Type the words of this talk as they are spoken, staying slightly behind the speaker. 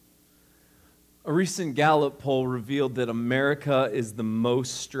A recent Gallup poll revealed that America is the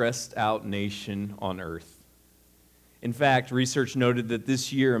most stressed out nation on earth. In fact, research noted that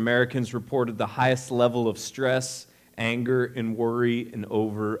this year Americans reported the highest level of stress, anger, and worry in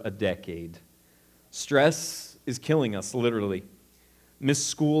over a decade. Stress is killing us, literally. Missed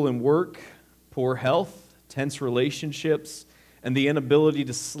school and work, poor health, tense relationships, and the inability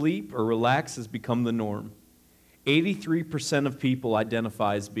to sleep or relax has become the norm. 83% of people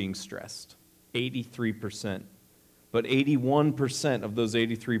identify as being stressed. 83%. But 81% of those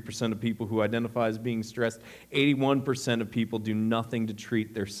 83% of people who identify as being stressed, 81% of people do nothing to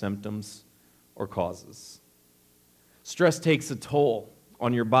treat their symptoms or causes. Stress takes a toll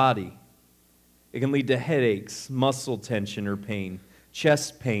on your body. It can lead to headaches, muscle tension or pain,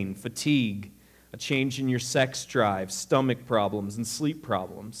 chest pain, fatigue, a change in your sex drive, stomach problems, and sleep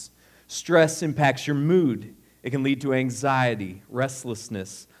problems. Stress impacts your mood. It can lead to anxiety,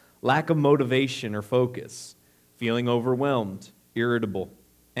 restlessness, lack of motivation or focus, feeling overwhelmed, irritable,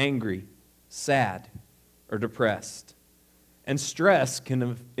 angry, sad, or depressed. And stress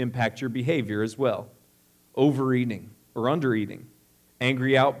can impact your behavior as well. Overeating or undereating,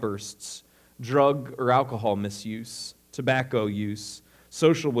 angry outbursts, drug or alcohol misuse, tobacco use,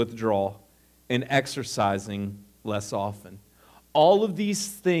 social withdrawal, and exercising less often. All of these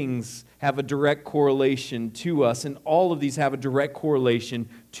things have a direct correlation to us, and all of these have a direct correlation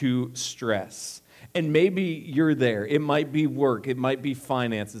to stress. And maybe you're there. It might be work. It might be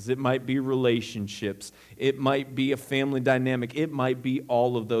finances. It might be relationships. It might be a family dynamic. It might be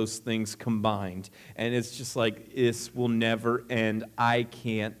all of those things combined. And it's just like, this will never end. I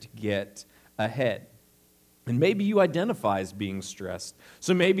can't get ahead. And maybe you identify as being stressed.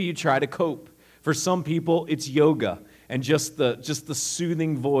 So maybe you try to cope. For some people, it's yoga. And just the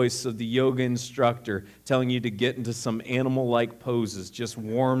soothing voice of the yoga instructor telling you to get into some animal-like poses just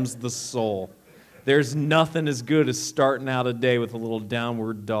warms the soul. There's nothing as good as starting out a day with a little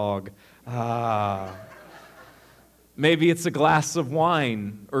downward dog. Maybe it's a glass of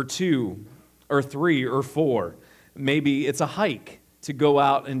wine, or 2, or 3, or 4. Maybe it's a hike to go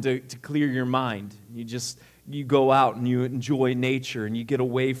out and to clear your mind. You go out and you enjoy nature and you get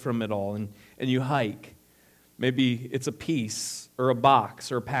away from it all and you hike. Maybe it's a piece or a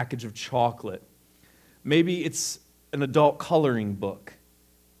box or a package of chocolate. Maybe it's an adult coloring book.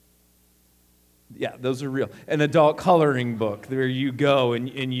 Yeah, those are real. An adult coloring book where you go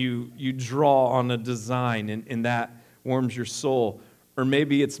and you draw on a design and that warms your soul. Or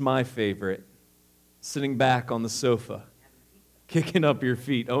maybe it's my favorite, sitting back on the sofa, kicking up your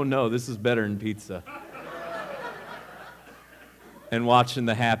feet. Oh no, this is better than pizza. And watching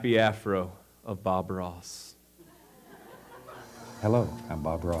the happy afro of Bob Ross. Hello, I'm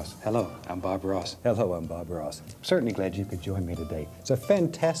Bob Ross. Hello, I'm Bob Ross. Hello, I'm Bob Ross. I'm certainly glad you could join me today. It's a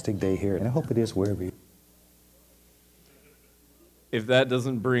fantastic day here, and I hope it is wherever you... If that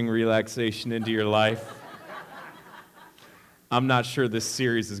doesn't bring relaxation into your life, I'm not sure this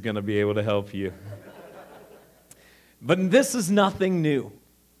series is going to be able to help you. But this is nothing new.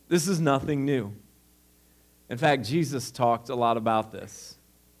 This is nothing new. In fact, Jesus talked a lot about this.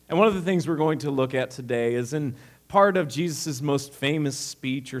 And one of the things we're going to look at today is in part of Jesus' most famous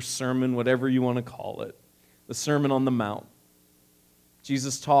speech or sermon, whatever you want to call it, the Sermon on the Mount.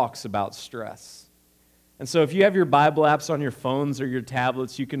 Jesus talks about stress. And so if you have your Bible apps on your phones or your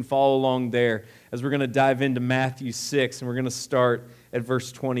tablets, you can follow along there as we're going to dive into Matthew 6, and we're going to start at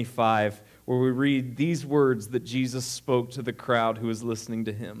verse 25, where we read these words that Jesus spoke to the crowd who was listening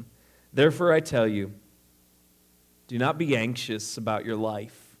to him. Therefore I tell you, do not be anxious about your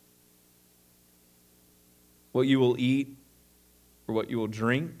life, what you will eat or what you will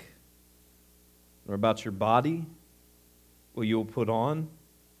drink, or about your body, what you will put on.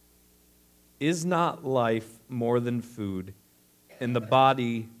 Is not life more than food, and the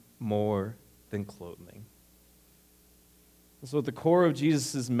body more than clothing? So at the core of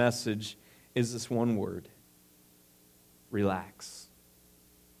Jesus' message is this one word: relax.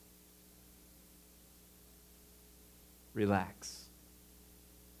 Relax.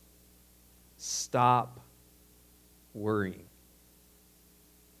 Stop worrying.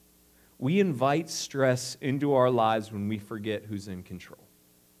 We invite stress into our lives when we forget who's in control.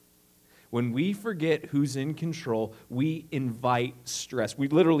 When we forget who's in control, we invite stress. We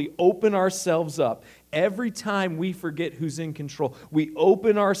literally open ourselves up. Every time we forget who's in control, we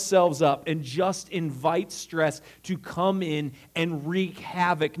open ourselves up and just invite stress to come in and wreak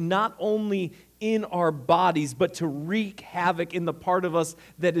havoc, not only in our bodies, but to wreak havoc in the part of us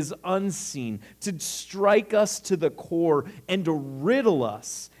that is unseen, to strike us to the core and to riddle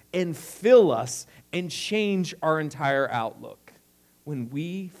us and fill us and change our entire outlook. When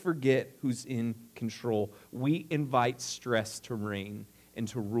we forget who's in control, we invite stress to reign and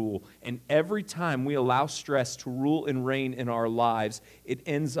to rule. And every time we allow stress to rule and reign in our lives, it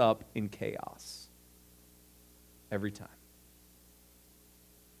ends up in chaos. Every time.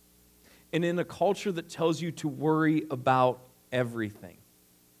 And in a culture that tells you to worry about everything,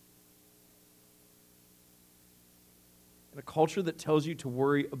 in a culture that tells you to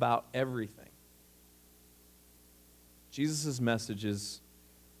worry about everything, Jesus' message is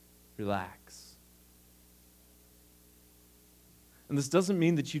relax. And this doesn't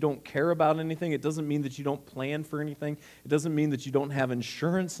mean that you don't care about anything. It doesn't mean that you don't plan for anything. It doesn't mean that you don't have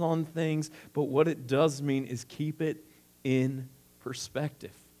insurance on things. But what it does mean is keep it in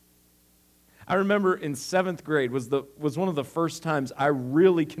perspective. I remember in 7th grade was one of the first times I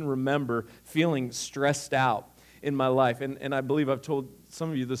really can remember feeling stressed out in my life. And I believe I've told some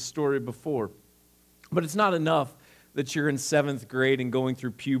of you this story before. But it's not enough that you're in 7th grade and going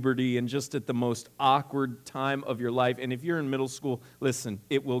through puberty and just at the most awkward time of your life. And if you're in middle school, listen,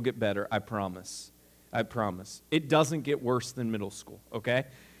 it will get better, I promise. I promise. It doesn't get worse than middle school, okay?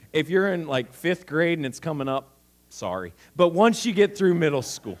 If you're in like 5th grade and it's coming up, sorry. But once you get through middle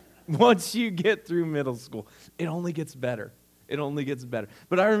school, it only gets better. It only gets better.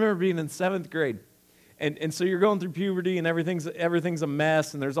 But I remember being in 7th grade. And so you're going through puberty and everything's a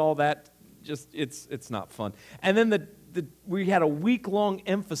mess and there's all that. Just it's not fun. And then we had a week-long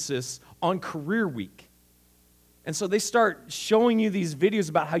emphasis on career week. And so they start showing you these videos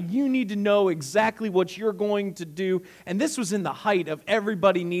about how you need to know exactly what you're going to do. And this was in the height of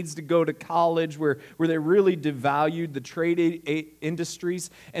everybody needs to go to college where they really devalued the trade industries.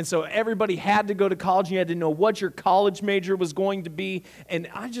 And so everybody had to go to college. And you had to know what your college major was going to be. And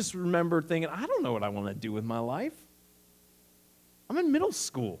I just remember thinking, I don't know what I want to do with my life. I'm in middle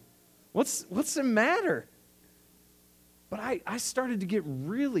school. What's the matter? But I started to get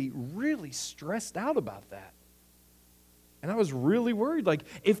really, really stressed out about that. And I was really worried, like,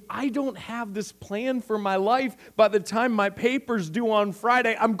 if I don't have this plan for my life, by the time my paper's due on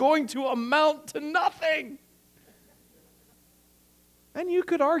Friday, I'm going to amount to nothing. And you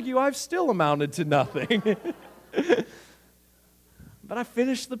could argue I've still amounted to nothing. But I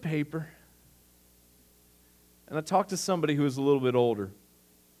finished the paper. And I talked to somebody who was a little bit older.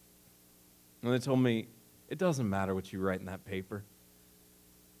 And they told me, it doesn't matter what you write in that paper.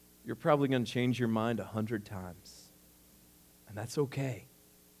 You're probably going to change your mind 100 times. And that's okay.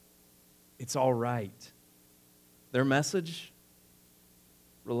 It's all right. Their message?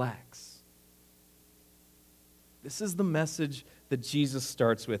 Relax. This is the message that Jesus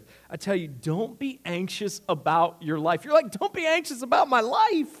starts with. I tell you, don't be anxious about your life. You're like, don't be anxious about my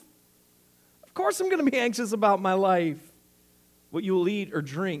life. Of course I'm going to be anxious about my life. What you will eat or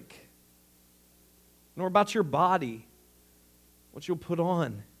drink. Nor about your body, what you'll put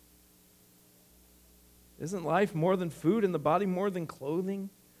on. Isn't life more than food and the body more than clothing?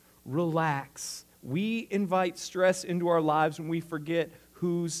 Relax. We invite stress into our lives when we forget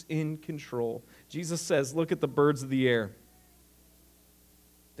who's in control. Jesus says, look at the birds of the air.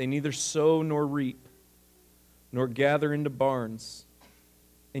 They neither sow nor reap, nor gather into barns,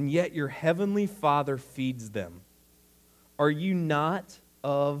 and yet your heavenly Father feeds them. Are you not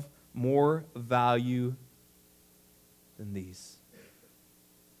of more value than these?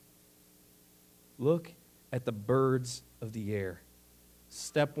 Look at the birds of the air.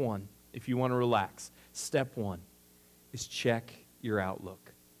 Step one, if you want to relax, step one is check your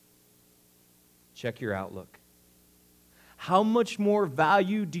outlook. Check your outlook. How much more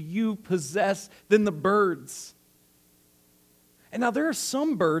value do you possess than the birds? And now there are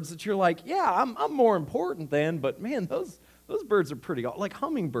some birds that you're like, yeah, I'm more important than, but man, those birds are pretty, like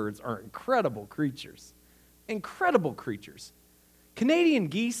hummingbirds are incredible creatures. Incredible creatures. Canadian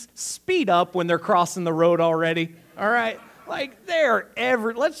geese speed up when they're crossing the road already, all right? Like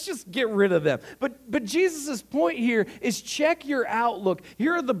let's just get rid of them. But Jesus' point here is check your outlook.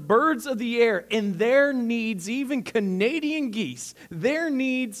 Here are the birds of the air, and their needs, even Canadian geese, their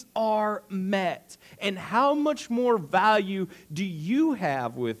needs are met. And how much more value do you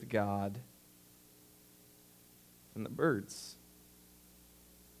have with God than the birds?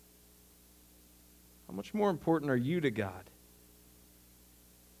 How much more important are you to God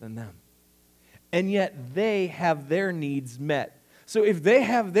than them? And yet they have their needs met. So if they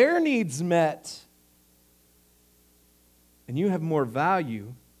have their needs met, and you have more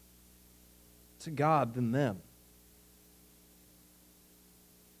value to God than them,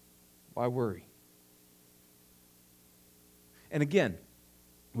 why worry? And again,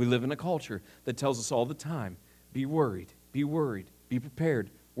 we live in a culture that tells us all the time, be worried, be prepared.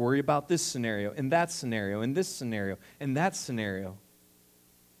 Worry about this scenario, and that scenario, and this scenario, and that scenario.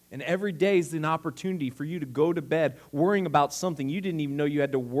 And every day is an opportunity for you to go to bed worrying about something you didn't even know you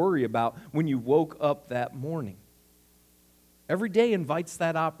had to worry about when you woke up that morning. Every day invites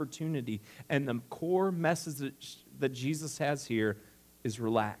that opportunity. And the core message that Jesus has here is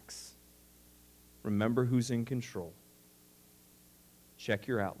relax. Remember who's in control. Check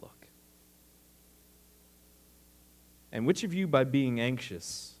your outlook. And which of you, by being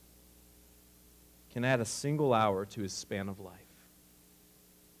anxious, can add a single hour to his span of life?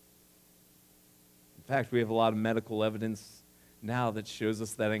 In fact, we have a lot of medical evidence now that shows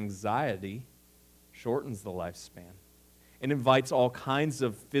us that anxiety shortens the lifespan. It invites all kinds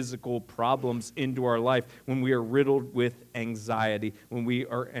of physical problems into our life when we are riddled with anxiety, when we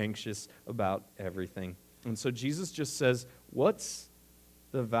are anxious about everything. And so Jesus just says, what's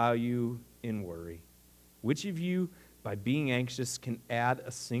the value in worry? Which of you, by being anxious, can add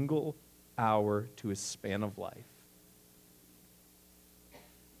a single hour to his span of life?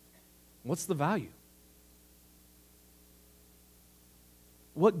 What's the value?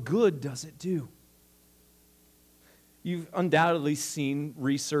 What good does it do? You've undoubtedly seen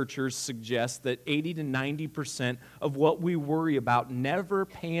researchers suggest that 80 to 90% of what we worry about never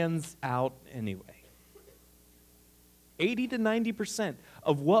pans out anyway. 80 to 90%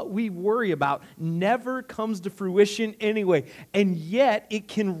 of what we worry about never comes to fruition anyway. And yet, it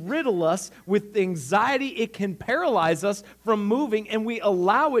can riddle us with anxiety. It can paralyze us from moving, and we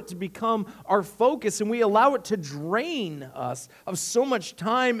allow it to become our focus, and we allow it to drain us of so much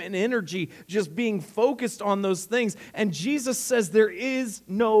time and energy just being focused on those things. And Jesus says there is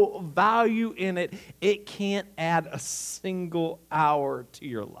no value in it. It can't add a single hour to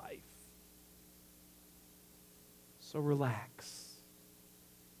your life. So relax.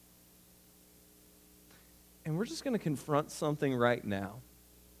 And we're just going to confront something right now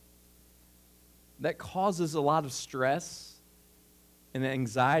that causes a lot of stress and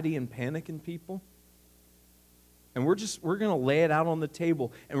anxiety and panic in people. And we're going to lay it out on the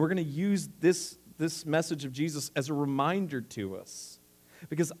table, and we're going to use this message of Jesus as a reminder to us.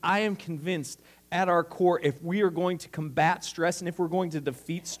 Because I am convinced at our core, if we are going to combat stress and if we're going to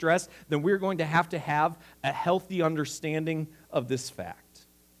defeat stress, then we're going to have a healthy understanding of this fact.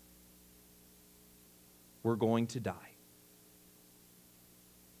 We're going to die.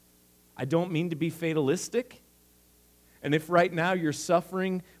 I don't mean to be fatalistic. And if right now you're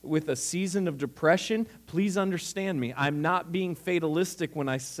suffering with a season of depression, please understand me. I'm not being fatalistic when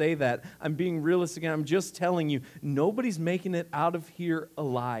I say that. I'm being realistic, and I'm just telling you, nobody's making it out of here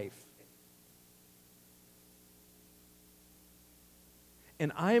alive.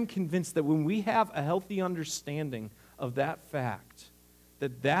 And I am convinced that when we have a healthy understanding of that fact,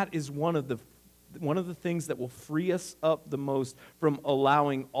 that is one of the things that will free us up the most from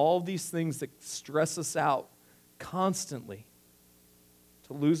allowing all these things that stress us out constantly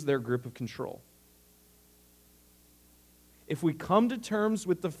to lose their grip of control. If we come to terms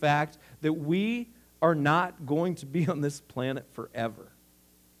with the fact that we are not going to be on this planet forever,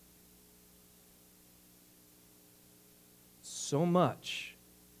 so much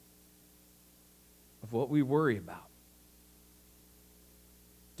of what we worry about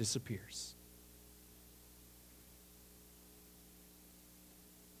disappears.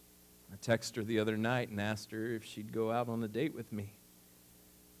 I texted her the other night and asked her if she'd go out on a date with me.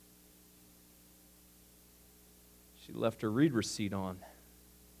 She left her read receipt on.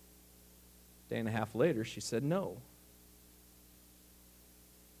 A day and a half later, she said no.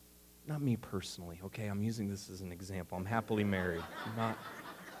 Not me personally, okay? I'm using this as an example. I'm happily married.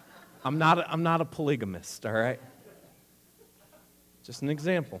 I'm not a polygamist, all right? Just an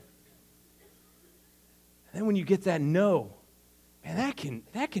example. And then when you get that no, man,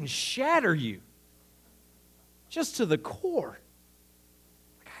 that can shatter you just to the core.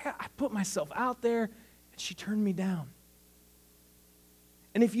 Like I put myself out there, and she turned me down.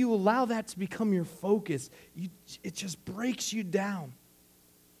 And if you allow that to become your focus, it just breaks you down.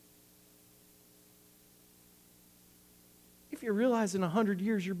 If you realize in 100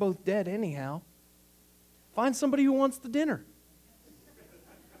 years you're both dead anyhow, find somebody who wants the dinner.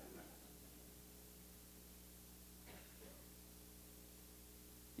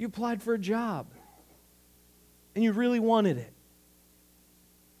 You applied for a job, and you really wanted it,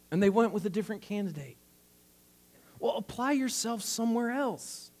 and they went with a different candidate. Well, apply yourself somewhere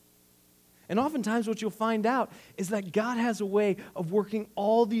else. And oftentimes what you'll find out is that God has a way of working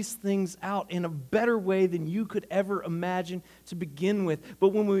all these things out in a better way than you could ever imagine to begin with. But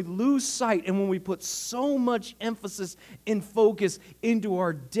when we lose sight and when we put so much emphasis and focus into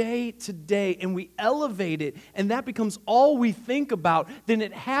our day-to-day and we elevate it and that becomes all we think about, then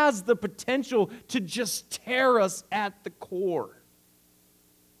it has the potential to just tear us at the core.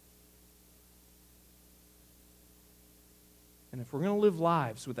 And if we're going to live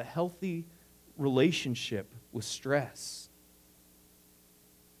lives with a healthy relationship with stress,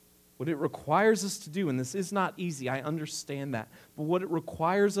 what it requires us to do, and this is not easy, I understand that, but what it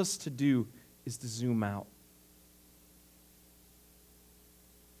requires us to do is to zoom out.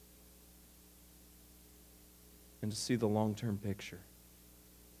 And to see the long-term picture.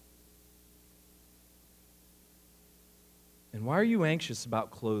 And why are you anxious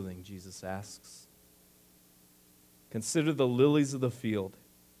about clothing, Jesus asks. Consider the lilies of the field,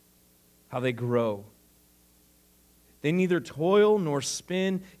 how they grow. They neither toil nor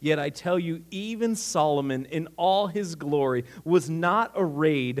spin, yet I tell you, even Solomon in all his glory was not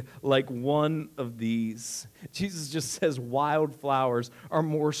arrayed like one of these. Jesus just says wildflowers are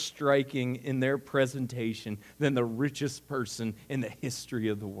more striking in their presentation than the richest person in the history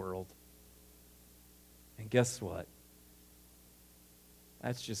of the world. And guess what?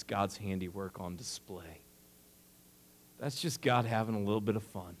 That's just God's handiwork on display. That's just God having a little bit of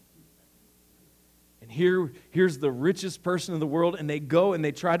fun. And here's the richest person in the world, and they go and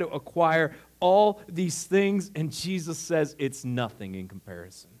they try to acquire all these things, and Jesus says it's nothing in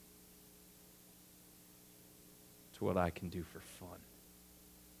comparison to what I can do for fun.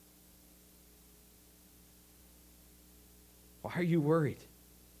 Why are you worried?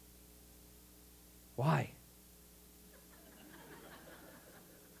 Why?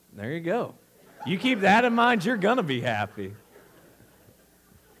 There you go. You keep that in mind, you're going to be happy.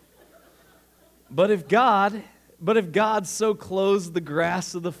 But if God so clothes the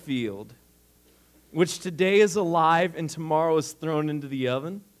grass of the field, which today is alive and tomorrow is thrown into the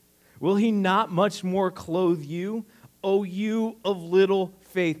oven, will he not much more clothe you, O you of little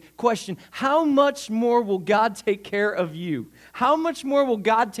faith? Question, how much more will God take care of you? How much more will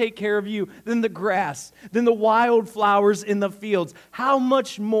God take care of you than the grass, than the wildflowers in the fields? How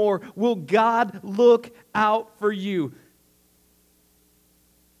much more will God look out for you?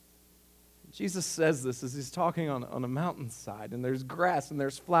 Jesus says this as he's talking on a mountainside, and there's grass and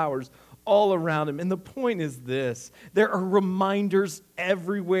there's flowers all around him. And the point is this: there are reminders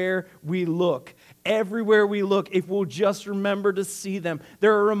everywhere we look. Everywhere we look, if we'll just remember to see them,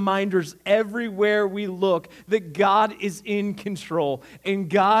 there are reminders everywhere we look that God is in control, and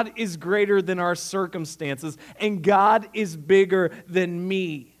God is greater than our circumstances, and God is bigger than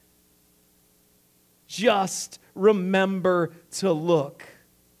me. Just remember to look.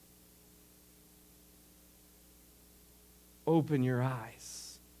 Open your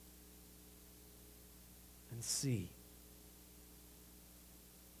eyes and see.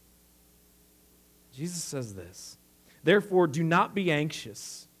 Jesus says this, therefore do not be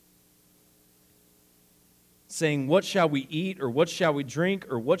anxious, saying, what shall we eat, or what shall we drink,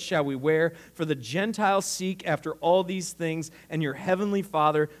 or what shall we wear? For the Gentiles seek after all these things, and your heavenly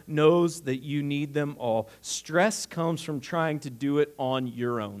Father knows that you need them all. Stress comes from trying to do it on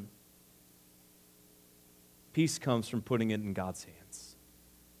your own. Peace comes from putting it in God's hands.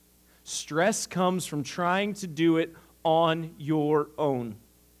 Stress comes from trying to do it on your own.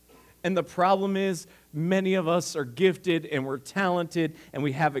 And the problem is, many of us are gifted and we're talented and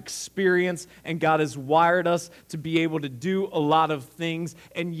we have experience, and God has wired us to be able to do a lot of things,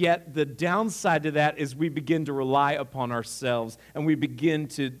 and yet the downside to that is we begin to rely upon ourselves and we begin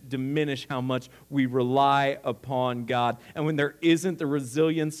to diminish how much we rely upon God. And when there isn't the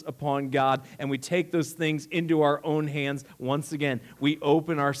resilience upon God and we take those things into our own hands, once again, we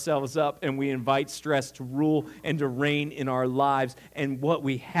open ourselves up and we invite stress to rule and to reign in our lives. And what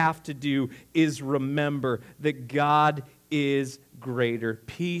we have to do is remember that God is greater.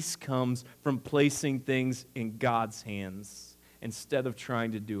 Peace comes from placing things in God's hands instead of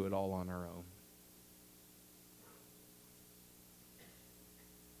trying to do it all on our own.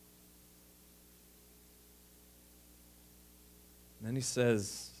 And then he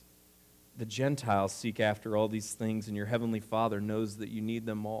says, the Gentiles seek after all these things, and your heavenly Father knows that you need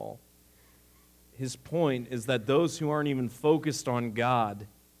them all. His point is that those who aren't even focused on God,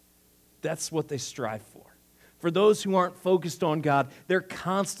 that's what they strive for. For those who aren't focused on God, they're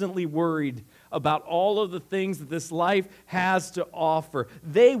constantly worried about all of the things that this life has to offer.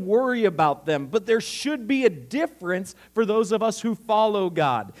 They worry about them, but there should be a difference for those of us who follow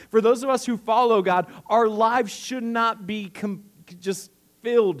God. For those of us who follow God, our lives should not be just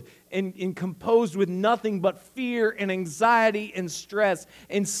filled and composed with nothing but fear and anxiety and stress.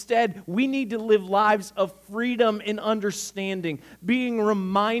 Instead, we need to live lives of freedom and understanding, being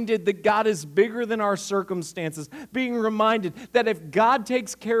reminded that God is bigger than our circumstances, being reminded that if God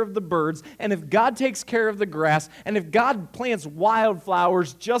takes care of the birds, and if God takes care of the grass, and if God plants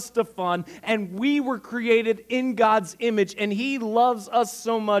wildflowers just to fun, and we were created in God's image, and He loves us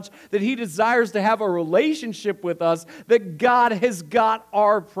so much that He desires to have a relationship with us, that God has got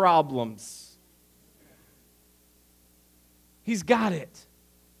our problems. He's got it.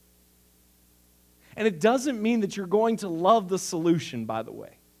 And it doesn't mean that you're going to love the solution, by the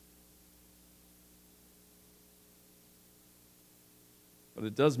way. But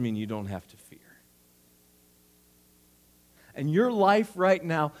it does mean you don't have to fear. And your life right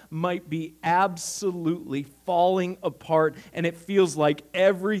now might be absolutely falling apart, and it feels like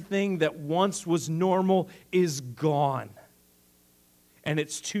everything that once was normal is gone. And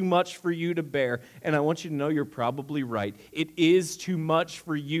it's too much for you to bear. And I want you to know you're probably right. It is too much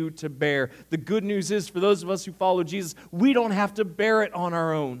for you to bear. The good news is, for those of us who follow Jesus, we don't have to bear it on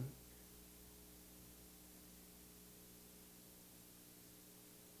our own.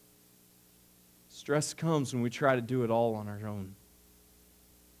 Stress comes when we try to do it all on our own.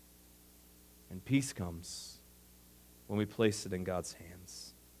 And peace comes when we place it in God's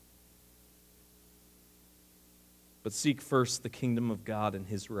hands. But seek first the kingdom of God and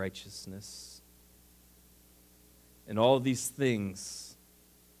His righteousness, and all of these things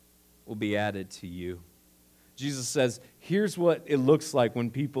will be added to you. Jesus says, here's what it looks like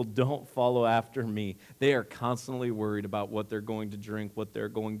when people don't follow after me. They are constantly worried about what they're going to drink, what they're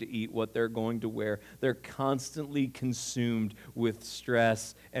going to eat, what they're going to wear. They're constantly consumed with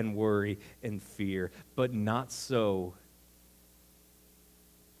stress and worry and fear. But not so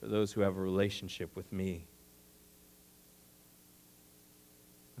for those who have a relationship with me.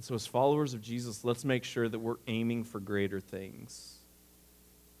 And so as followers of Jesus, let's make sure that we're aiming for greater things.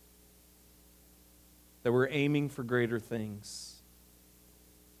 That we're aiming for greater things.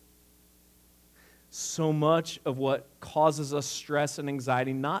 So much of what causes us stress and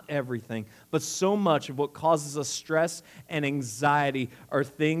anxiety, not everything, but so much of what causes us stress and anxiety are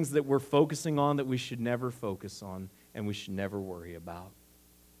things that we're focusing on that we should never focus on and we should never worry about.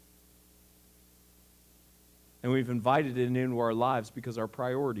 And we've invited it into our lives because our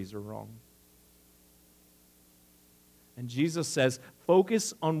priorities are wrong. And Jesus says,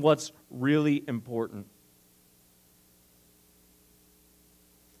 focus on what's really important.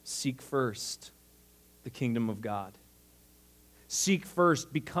 Seek first the kingdom of God. Seek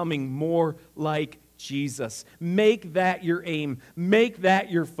first becoming more like Jesus. Make that your aim. Make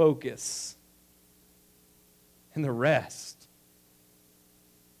that your focus. And the rest,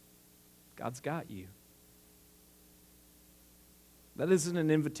 God's got you. That isn't an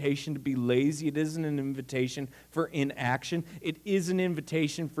invitation to be lazy. It isn't an invitation for inaction. It is an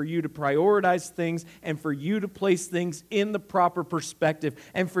invitation for you to prioritize things and for you to place things in the proper perspective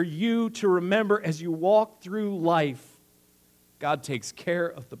and for you to remember as you walk through life, God takes care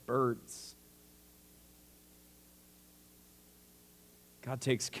of the birds. God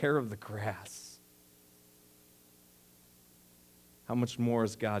takes care of the grass. How much more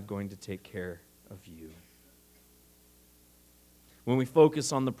is God going to take care of you? When we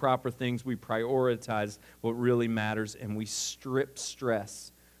focus on the proper things, we prioritize what really matters, and we strip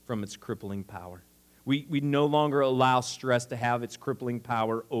stress from its crippling power. We no longer allow stress to have its crippling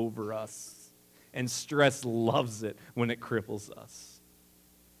power over us. And stress loves it when it cripples us.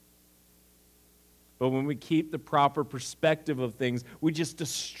 But when we keep the proper perspective of things, we just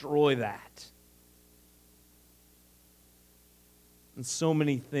destroy that. And so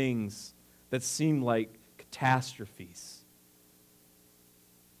many things that seem like catastrophes,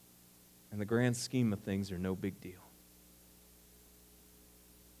 in the grand scheme of things, are no big deal.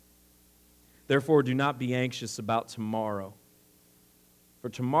 Therefore, do not be anxious about tomorrow, for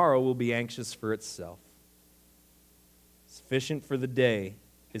tomorrow will be anxious for itself. Sufficient for the day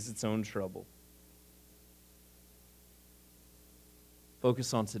is its own trouble.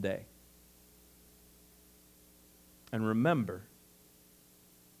 Focus on today. And remember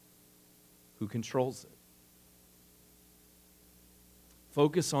who controls it.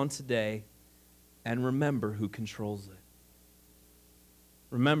 Focus on today and remember who controls it.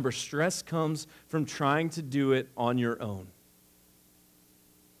 Remember, stress comes from trying to do it on your own.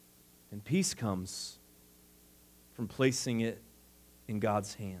 And peace comes from placing it in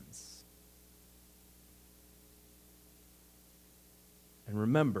God's hands. And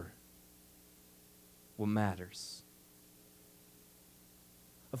remember what matters.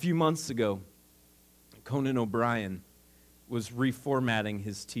 A few months ago, Conan O'Brien was reformatting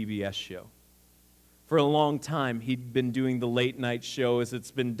his TBS show. For a long time, he'd been doing the late night show as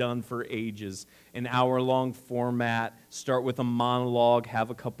it's been done for ages. An hour-long format, start with a monologue, have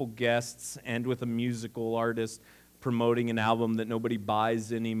a couple guests, end with a musical artist promoting an album that nobody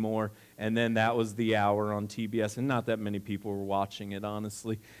buys anymore, and then that was the hour on TBS, and not that many people were watching it,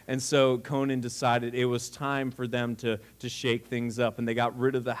 honestly. And so Conan decided it was time for them to shake things up, and they got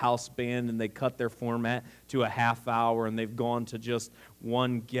rid of the house band, and they cut their format to a half hour, and they've gone to just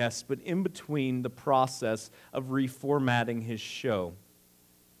one guest. But in between the process of reformatting his show,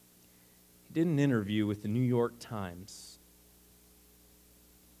 he did an interview with the New York Times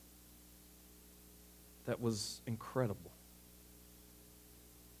that was incredible.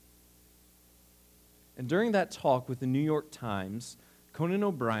 And during that talk with the New York Times, Conan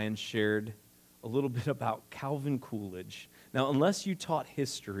O'Brien shared a little bit about Calvin Coolidge. Now, unless you taught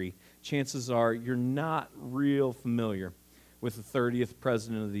history, chances are you're not real familiar with the 30th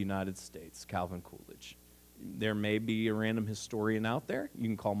President of the United States, Calvin Coolidge. There may be a random historian out there. You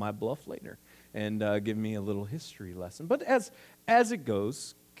can call my bluff later and give me a little history lesson. But as it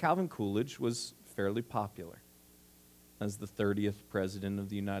goes, Calvin Coolidge was fairly popular as the 30th President of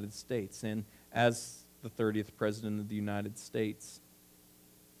the United States. And as the 30th President of the United States,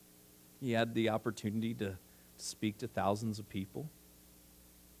 he had the opportunity to speak to thousands of people.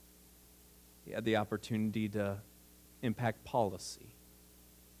 He had the opportunity to impact policy.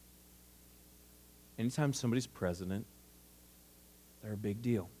 Anytime somebody's president, they're a big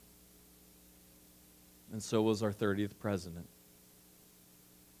deal. And so was our 30th president,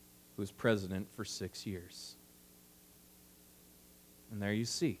 who was president for 6 years. And there you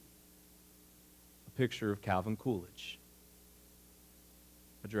see a picture of Calvin Coolidge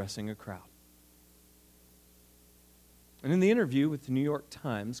addressing a crowd. And in the interview with the New York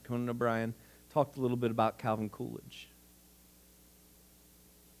Times, Conan O'Brien talked a little bit about Calvin Coolidge.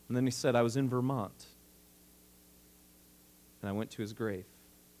 And then he said, I was in Vermont, and I went to his grave.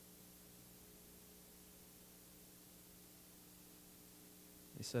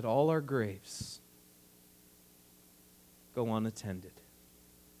 He said, all our graves go unattended.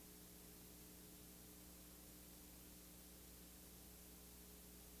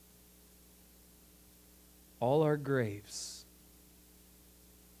 All our graves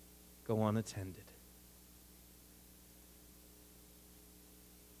go unattended.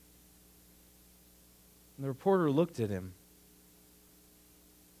 And the reporter looked at him.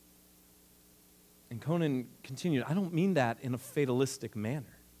 And Conan continued, I don't mean that in a fatalistic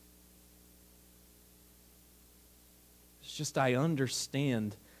manner. It's just I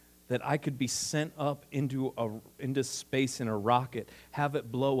understand that I could be sent up into space in a rocket, have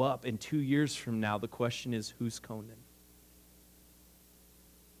it blow up, and 2 years from now, the question is, who's Conan?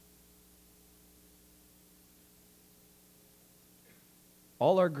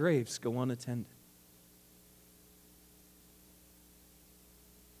 All our graves go unattended.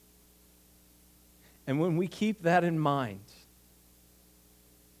 And when we keep that in mind,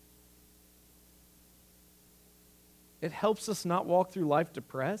 it helps us not walk through life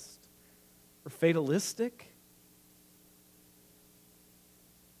depressed or fatalistic.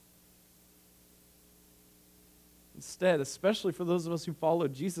 Instead, especially for those of us who follow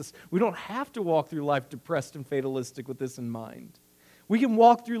Jesus, we don't have to walk through life depressed and fatalistic with this in mind. We can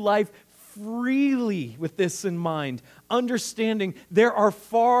walk through life freely with this in mind, understanding there are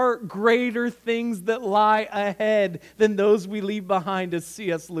far greater things that lie ahead than those we leave behind, as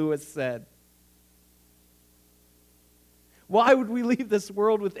C.S. Lewis said. Why would we leave this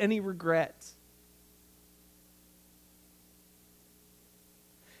world with any regret?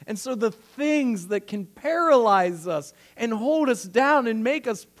 And so the things that can paralyze us and hold us down and make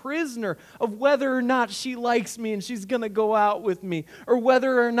us prisoner of whether or not she likes me and she's going to go out with me, or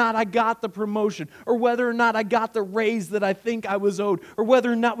whether or not I got the promotion, or whether or not I got the raise that I think I was owed, or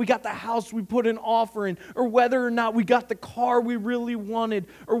whether or not we got the house we put an offer in, or whether or not we got the car we really wanted,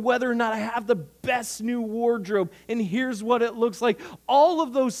 or whether or not I have the best new wardrobe and here's what it looks like. All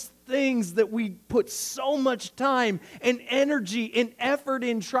of those things that we put so much time and energy and effort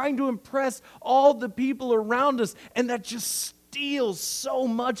in trying to impress all the people around us, and that just steals so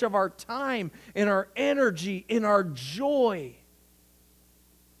much of our time and our energy and our joy.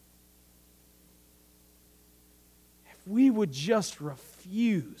 If we would just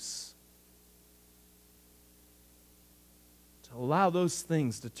refuse to allow those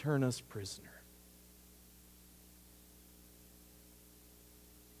things to turn us prisoner,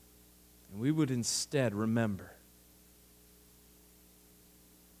 and we would instead remember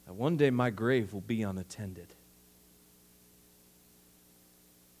that one day my grave will be unattended.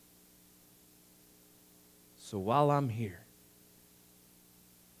 So while I'm here,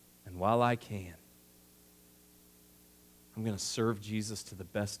 And while I can, I'm going to serve Jesus to the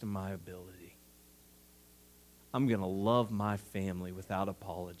best of my ability. I'm going to love my family without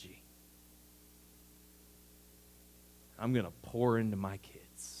apology. I'm going to pour into my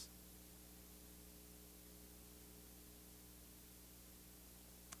kids.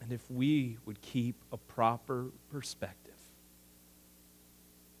 And if we would keep a proper perspective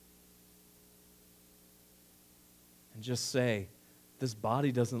and just say, this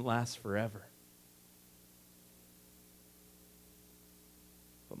body doesn't last forever,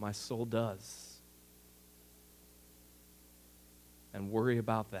 but my soul does, and worry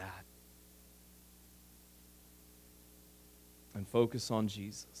about that, and focus on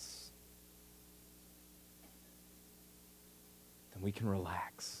Jesus, then we can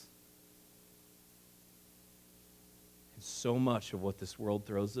relax. And so much of what this world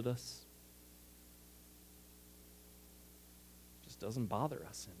throws at us just doesn't bother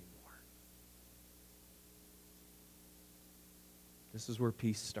us anymore. This is where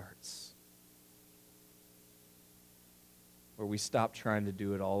peace starts, where we stop trying to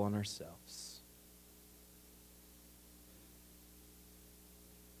do it all on ourselves.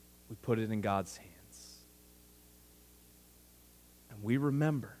 We put it in God's hands. And we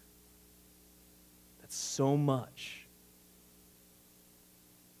remember that so much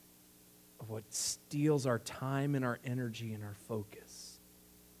of what steals our time and our energy and our focus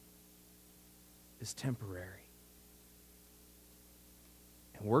is temporary.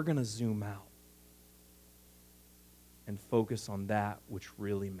 And we're going to zoom out and focus on that which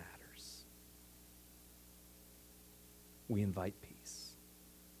really matters. We invite peace.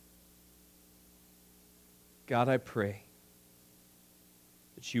 God, I pray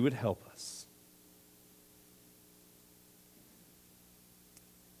that you would help us.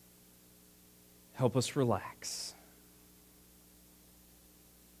 Help us relax.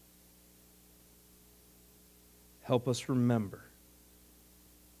 Help us remember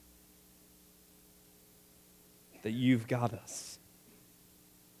that you've got us.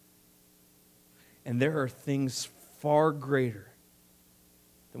 And there are things far greater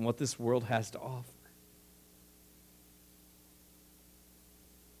than what this world has to offer.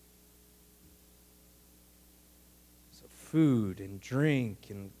 So food and drink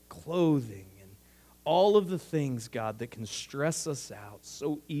and clothing and all of the things, God, that can stress us out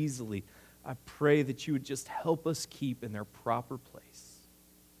so easily, I pray that you would just help us keep in their proper place.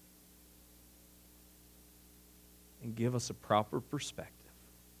 And give us a proper perspective.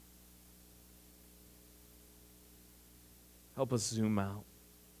 Help us zoom out.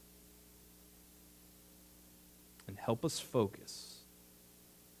 And help us focus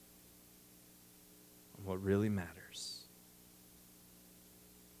on what really matters.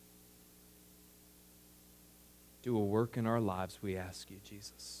 Do a work in our lives, we ask you,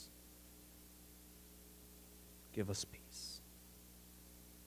 Jesus. Give us peace.